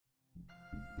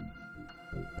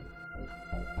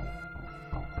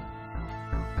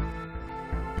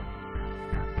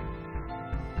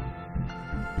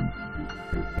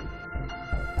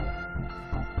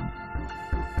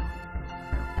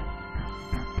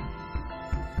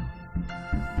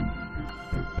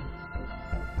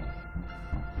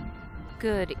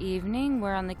Good evening.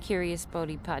 We're on the Curious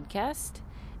Bodhi podcast.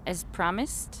 As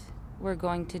promised, we're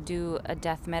going to do a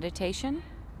death meditation.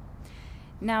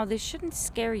 Now, this shouldn't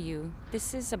scare you.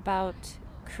 This is about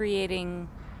creating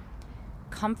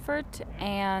comfort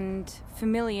and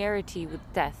familiarity with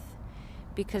death,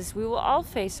 because we will all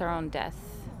face our own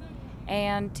death.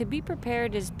 And to be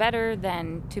prepared is better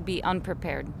than to be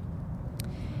unprepared.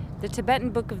 The Tibetan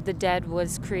Book of the Dead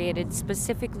was created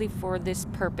specifically for this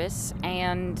purpose,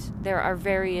 and there are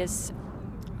various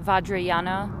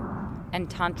Vajrayana and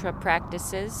Tantra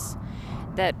practices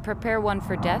that prepare one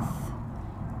for death,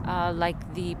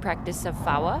 like the practice of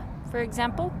Phawa, for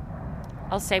example.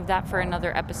 I'll save that for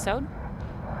another episode.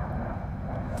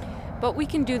 But we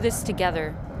can do this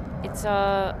together.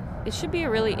 It should be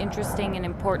a really interesting and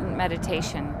important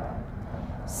meditation.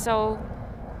 So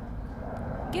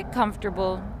get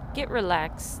comfortable. Get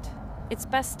relaxed. It's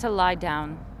best to lie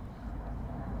down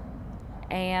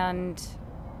and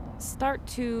start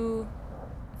to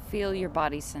feel your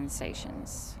body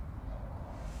sensations.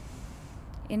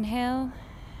 Inhale,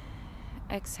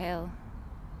 exhale,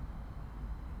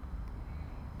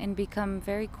 and become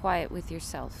very quiet with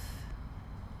yourself.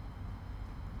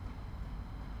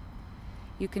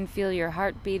 You can feel your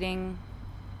heart beating,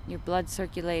 your blood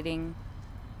circulating.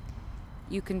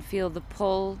 You can feel the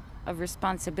pull of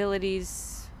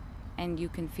responsibilities, and you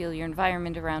can feel your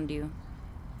environment around you.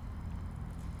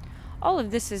 All of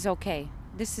this is okay.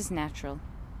 This is natural.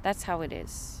 That's how it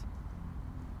is.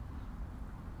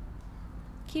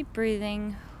 Keep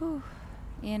breathing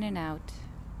in and out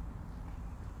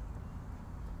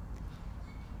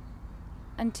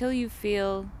until you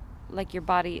feel like your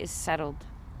body is settled.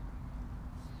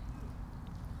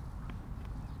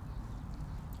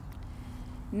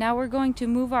 Now we're going to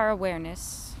move our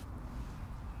awareness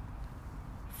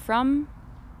from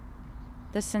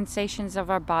the sensations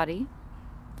of our body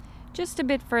just a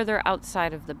bit further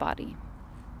outside of the body.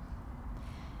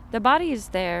 The body is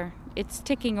there. It's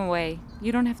ticking away.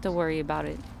 You don't have to worry about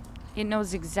it. It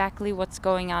knows exactly what's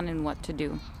going on and what to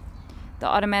do. The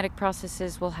automatic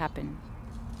processes will happen.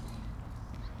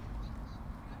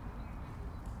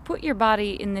 Put your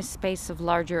body in this space of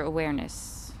larger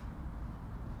awareness.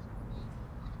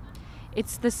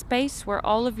 It's the space where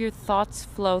all of your thoughts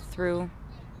flow through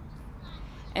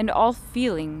and all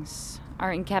feelings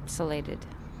are encapsulated.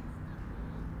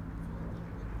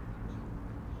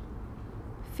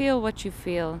 Feel what you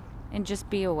feel and just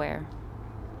be aware.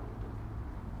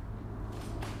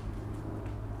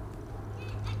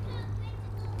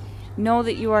 Know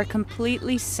that you are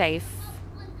completely safe.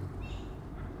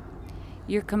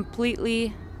 You're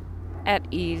completely at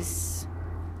ease.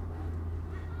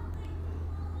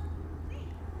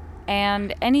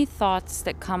 And any thoughts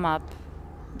that come up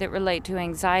that relate to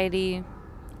anxiety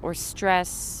or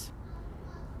stress,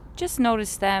 just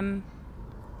notice them,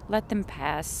 let them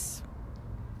pass.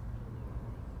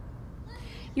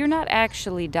 You're not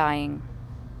actually dying,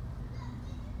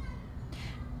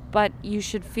 but you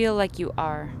should feel like you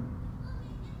are.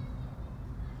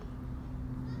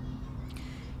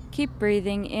 Keep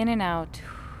breathing in and out.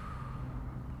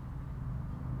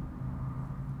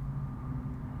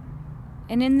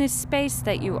 And in this space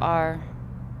that you are,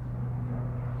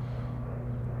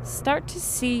 start to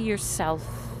see yourself,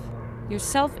 your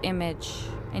self-image,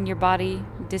 and your body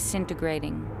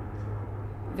disintegrating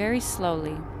very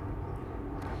slowly.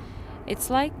 It's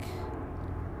like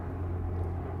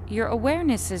your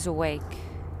awareness is awake,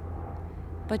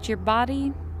 but your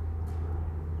body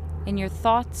and your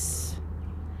thoughts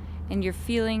and your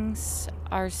feelings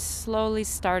are slowly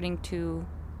starting to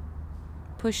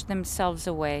push themselves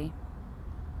away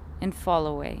and fall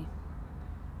away.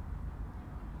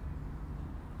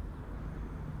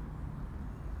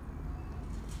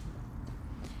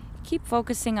 Keep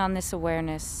focusing on this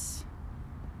awareness.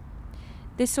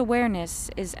 This awareness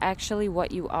is actually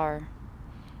what you are.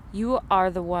 You are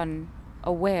the one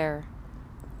aware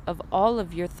of all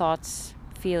of your thoughts,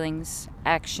 feelings,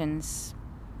 actions,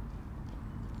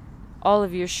 all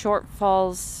of your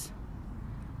shortfalls,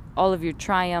 all of your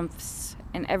triumphs,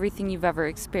 and everything you've ever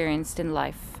experienced in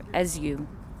life as you.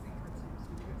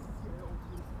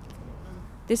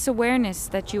 This awareness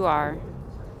that you are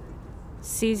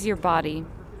sees your body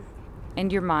and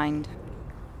your mind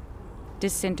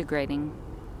disintegrating.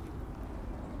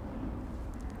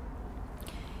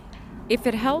 If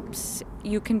it helps,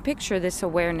 you can picture this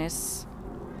awareness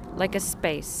like a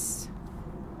space.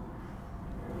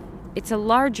 It's a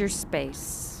larger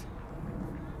space.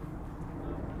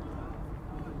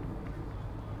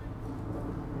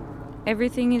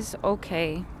 Everything is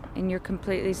okay and you're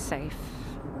completely safe.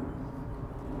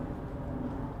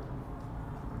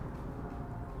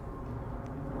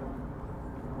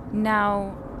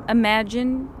 Now,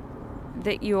 imagine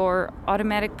that your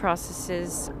automatic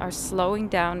processes are slowing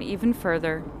down even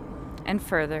further and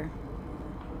further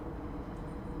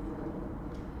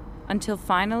until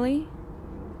finally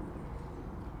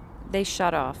they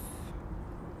shut off.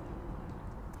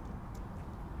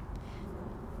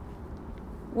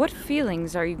 What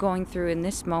feelings are you going through in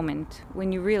this moment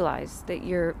when you realize that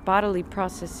your bodily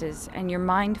processes and your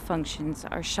mind functions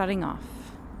are shutting off?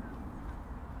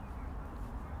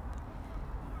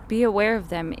 Be aware of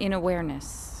them in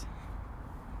awareness.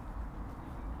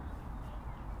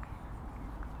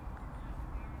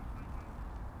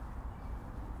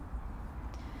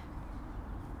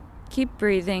 Keep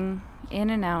breathing in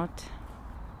and out.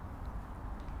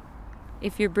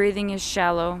 If your breathing is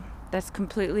shallow, that's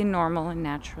completely normal and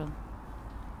natural.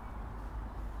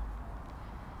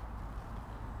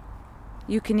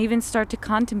 You can even start to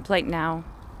contemplate now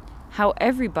how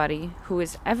everybody who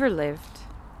has ever lived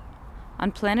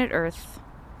on planet Earth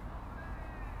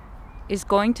is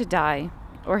going to die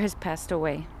or has passed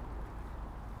away.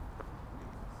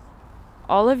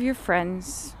 All of your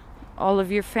friends, all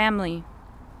of your family,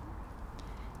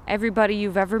 everybody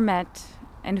you've ever met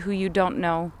and who you don't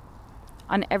know,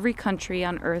 on every country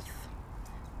on Earth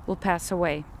will pass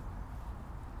away.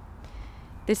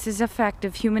 This is a fact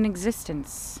of human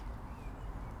existence.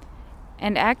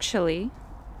 And actually,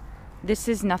 this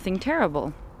is nothing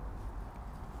terrible.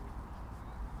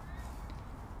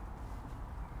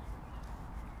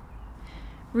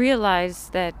 Realize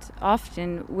that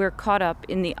often we're caught up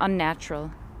in the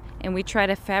unnatural and we try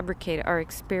to fabricate our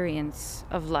experience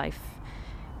of life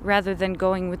rather than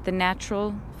going with the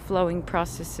natural flowing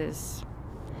processes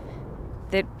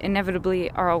that inevitably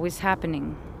are always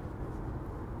happening.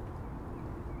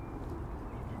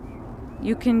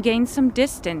 You can gain some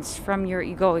distance from your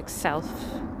egoic self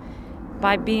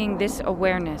by being this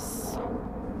awareness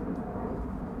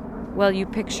while you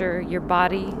picture your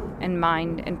body and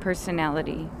mind and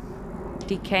personality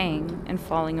decaying and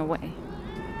falling away.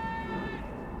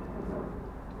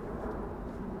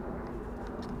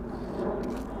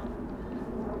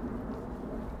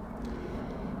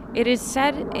 It is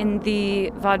said in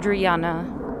the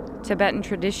Vajrayana Tibetan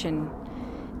tradition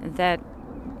that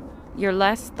your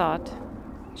last thought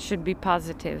should be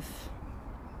positive,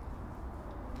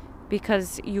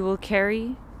 because you will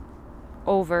carry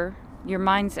over your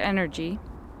mind's energy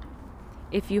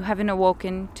if you haven't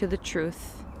awoken to the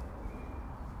truth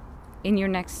in your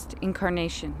next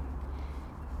incarnation.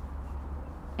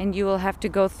 And you will have to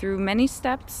go through many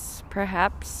steps,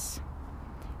 perhaps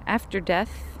after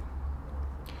death,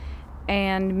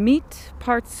 and meet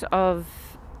parts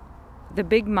of the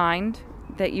big mind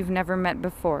that you've never met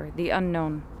before, the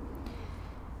unknown.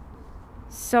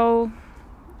 So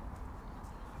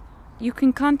you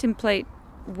can contemplate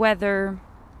whether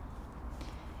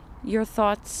your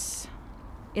thoughts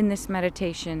in this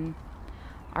meditation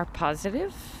are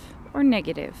positive or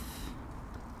negative.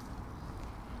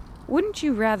 Wouldn't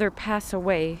you rather pass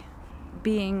away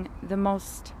being the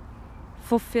most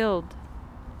fulfilled,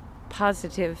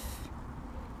 positive,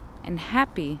 and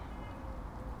happy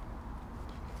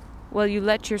while you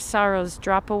let your sorrows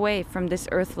drop away from this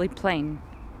earthly plane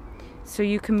so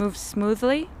you can move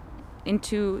smoothly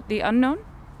into the unknown?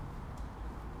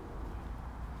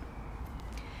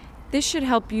 This should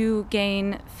help you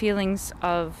gain feelings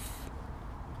of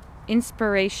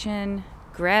inspiration,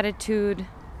 gratitude,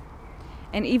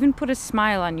 and even put a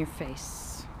smile on your face.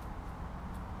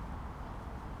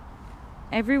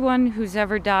 Everyone who's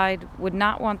ever died would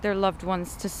not want their loved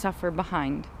ones to suffer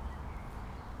behind.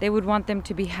 They would want them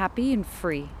to be happy and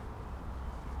free.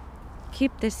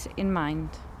 Keep this in mind.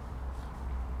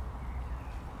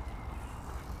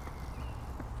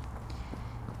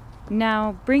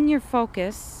 Now bring your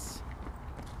focus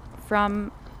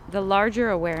from the larger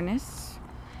awareness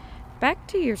back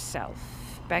to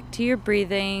yourself, back to your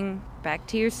breathing, back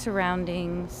to your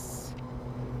surroundings,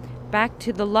 back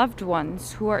to the loved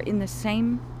ones who are in the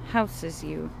same house as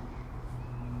you.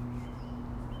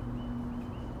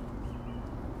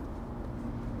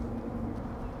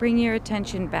 Bring your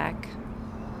attention back,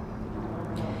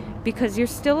 because you're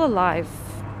still alive.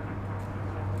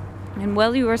 And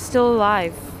while you are still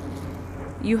alive,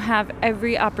 you have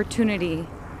every opportunity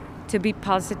to be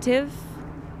positive,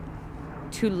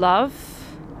 to love,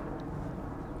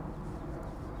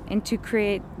 and to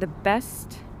create the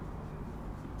best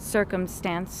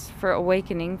circumstance for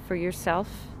awakening for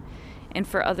yourself and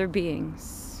for other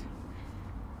beings.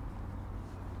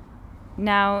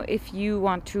 Now, if you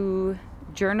want to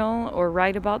journal or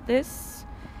write about this,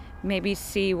 maybe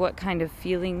see what kind of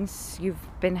feelings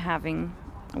you've been having,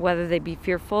 whether they be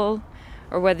fearful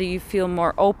or whether you feel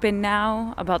more open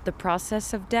now about the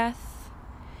process of death.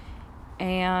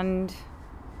 And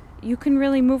you can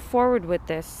really move forward with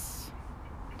this.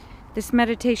 This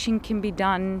meditation can be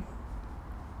done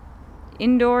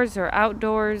indoors or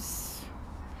outdoors.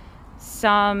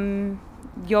 Some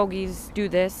yogis do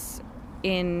this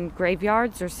in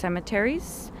graveyards or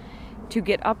cemeteries to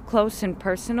get up close and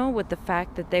personal with the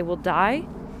fact that they will die.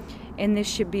 And this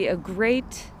should be a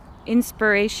great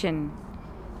inspiration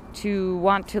to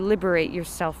want to liberate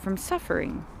yourself from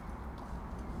suffering.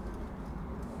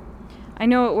 I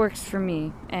know it works for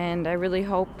me, and I really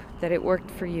hope that it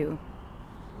worked for you.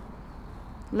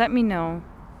 Let me know,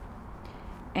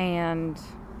 and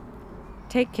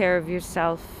take care of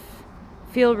yourself.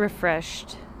 Feel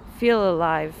refreshed, feel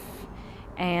alive,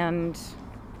 and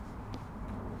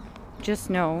just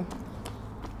know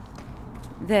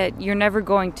that you're never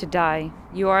going to die.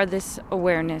 You are this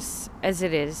awareness as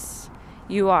it is.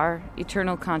 You are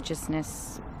eternal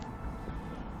consciousness.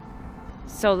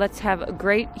 So let's have a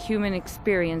great human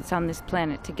experience on this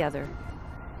planet together.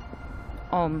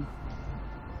 Om.